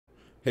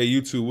Hey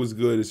YouTube, what's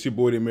good? It's your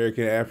boy the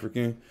American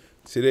African.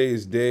 Today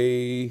is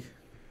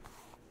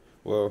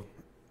well,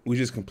 we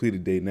just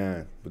completed day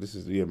 9, but this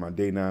is my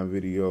day 9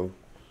 video.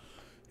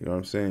 You know what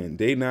I'm saying?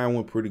 Day 9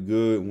 went pretty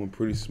good, went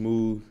pretty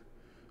smooth.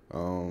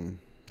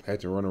 Had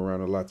to run around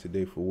a lot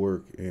today for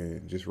work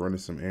and just running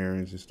some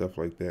errands and stuff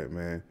like that,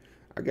 man.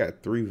 I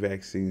got 3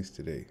 vaccines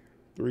today,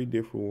 3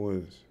 different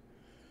ones,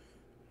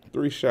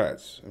 3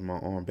 shots in my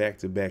arm, back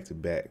to back to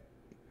back.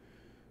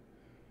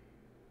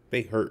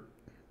 They hurt.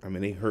 I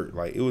mean, they hurt.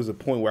 Like, it was a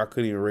point where I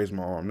couldn't even raise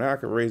my arm. Now I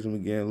can raise them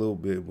again a little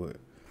bit, but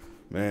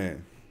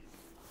man,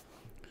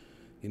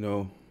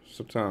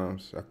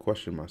 sometimes I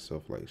question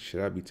myself, like, should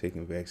I be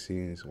taking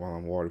vaccines while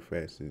I'm water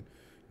fasting?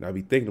 And I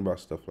be thinking about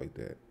stuff like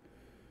that.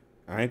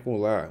 I ain't gonna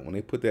lie, when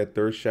they put that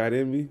 3rd shot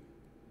in me,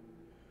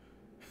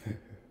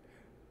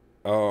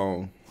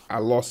 I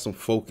lost some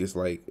focus.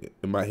 Like,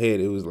 in my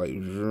head, it was like,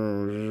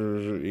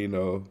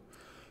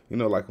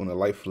 like when the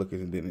light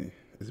flickers and then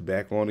it's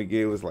back on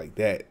again. It was like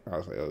that. I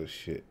was like, oh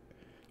shit.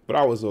 But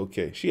I was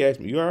okay. She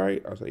asked me, you all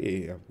right? I was like,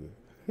 yeah, I'm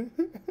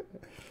good.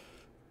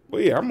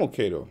 But yeah, I'm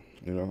okay though.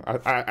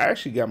 I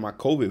actually got my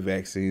COVID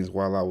vaccines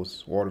while I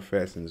was water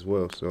fasting as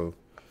well. So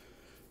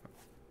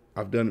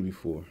I've done it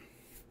before.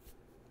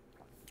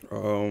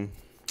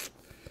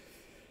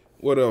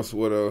 What else?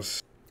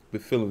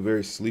 Been feeling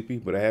very sleepy,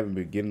 but I haven't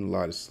been getting a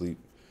lot of sleep.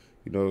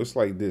 It's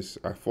like this.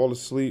 I fall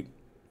asleep,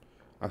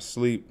 I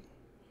sleep,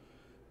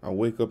 I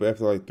wake up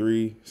after like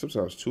 3,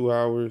 sometimes 2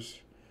 hours.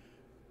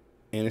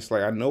 And it's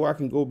like, I know I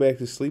can go back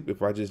to sleep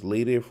if I just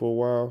lay there for a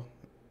while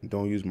and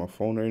don't use my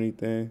phone or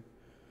anything.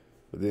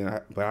 But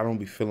I don't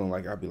be feeling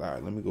like I'll be like, all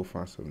right, let me go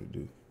find something to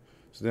do.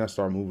 So then I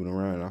start moving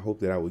around, and I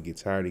hope that I would get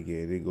tired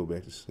again and then go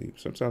back to sleep.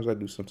 Sometimes I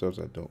do, sometimes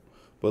I don't.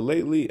 But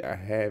lately, I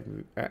have,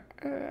 I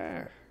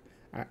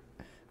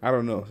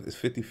don't know. It's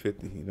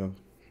 50-50,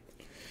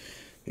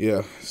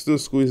 Yeah, still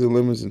squeezing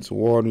lemons into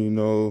water,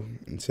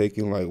 and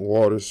taking like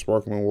water,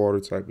 sparkling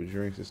water type of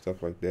drinks and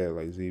stuff like that,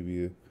 like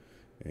Zevia.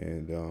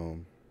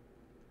 And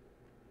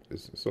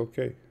it's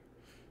okay.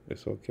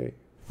 It's okay.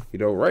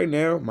 Right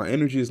now, my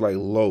energy is like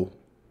low.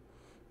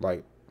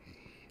 Like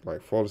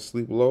fall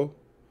asleep low.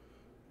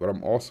 But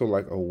I'm also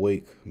like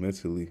awake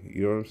mentally.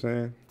 You know what I'm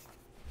saying?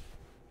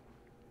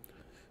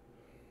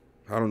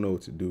 I don't know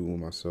what to do with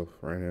myself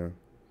right now.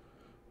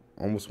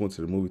 Almost went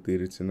to the movie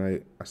theater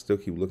tonight. I still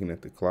keep looking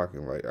at the clock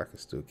and like I can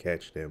still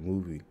catch that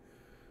movie.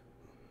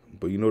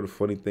 But the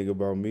funny thing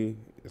about me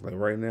is like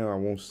right now I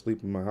won't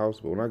sleep in my house,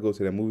 but when I go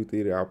to that movie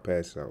theater, I'll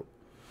pass out.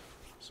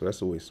 So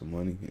that's a waste of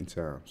money and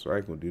time. So I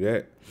ain't gonna do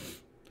that.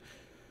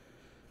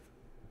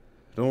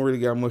 Don't really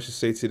got much to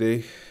say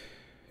today.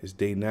 It's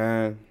day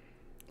 9.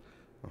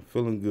 I'm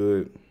feeling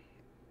good.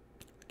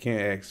 I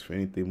can't ask for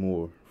anything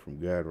more from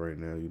God right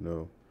now,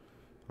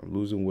 I'm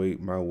losing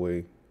weight my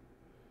way.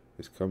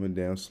 It's coming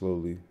down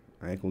slowly.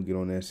 I ain't gonna get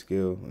on that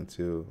scale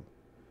until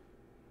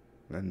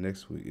not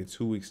next week. In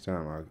 2 weeks'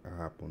 time, I'll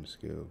hop on the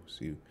scale.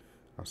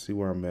 I'll see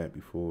where I'm at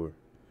before,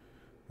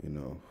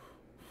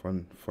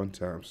 fun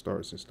time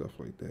starts and stuff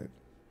like that.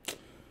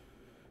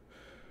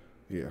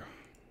 Yeah,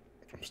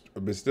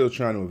 I've been still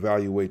trying to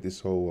evaluate this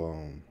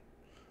whole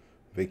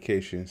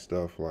vacation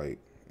stuff. Like,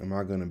 am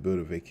I gonna build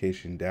a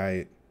vacation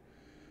diet?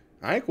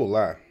 I ain't gonna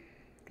lie.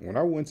 When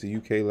I went to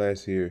UK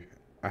last year,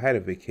 I had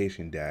a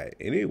vacation diet,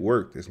 and it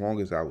worked as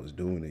long as I was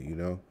doing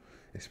it,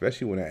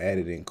 Especially when I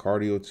added in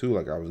cardio too,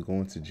 like I was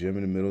going to gym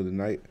in the middle of the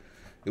night.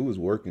 It was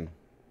working.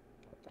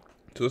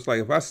 So it's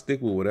like if I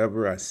stick with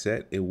whatever I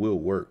set, it will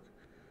work.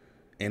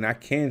 And I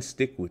can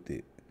stick with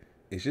it.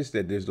 It's just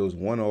that there's those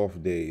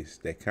one-off days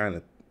that kind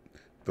of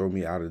throw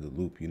me out of the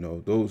loop,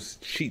 Those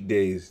cheat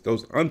days,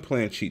 those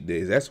unplanned cheat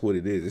days, that's what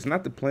it is. It's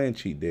not the planned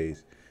cheat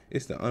days.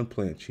 It's the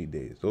unplanned cheat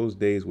days. Those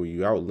days where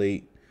you're out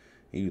late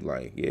and you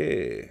like,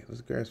 yeah,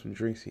 let's grab some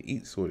drinks and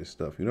eat sort of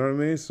stuff. You know what I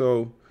mean?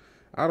 So,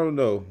 I don't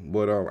know.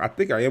 But I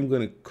think I am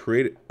going to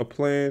create a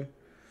plan.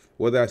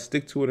 Whether I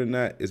stick to it or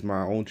not is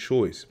my own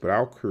choice. But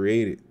I'll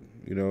create it,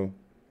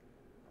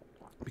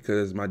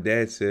 Because my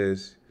dad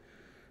says,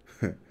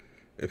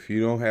 if you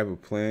don't have a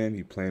plan,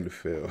 you plan to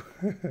fail.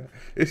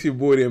 It's your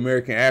boy, the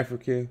American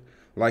African.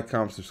 Like,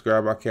 comment,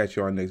 subscribe. I'll catch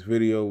you on the next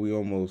video.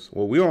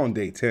 We're on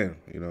day 10,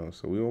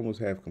 so we almost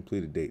have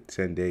completed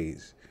 10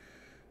 days.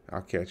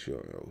 I'll catch you.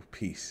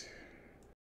 Peace.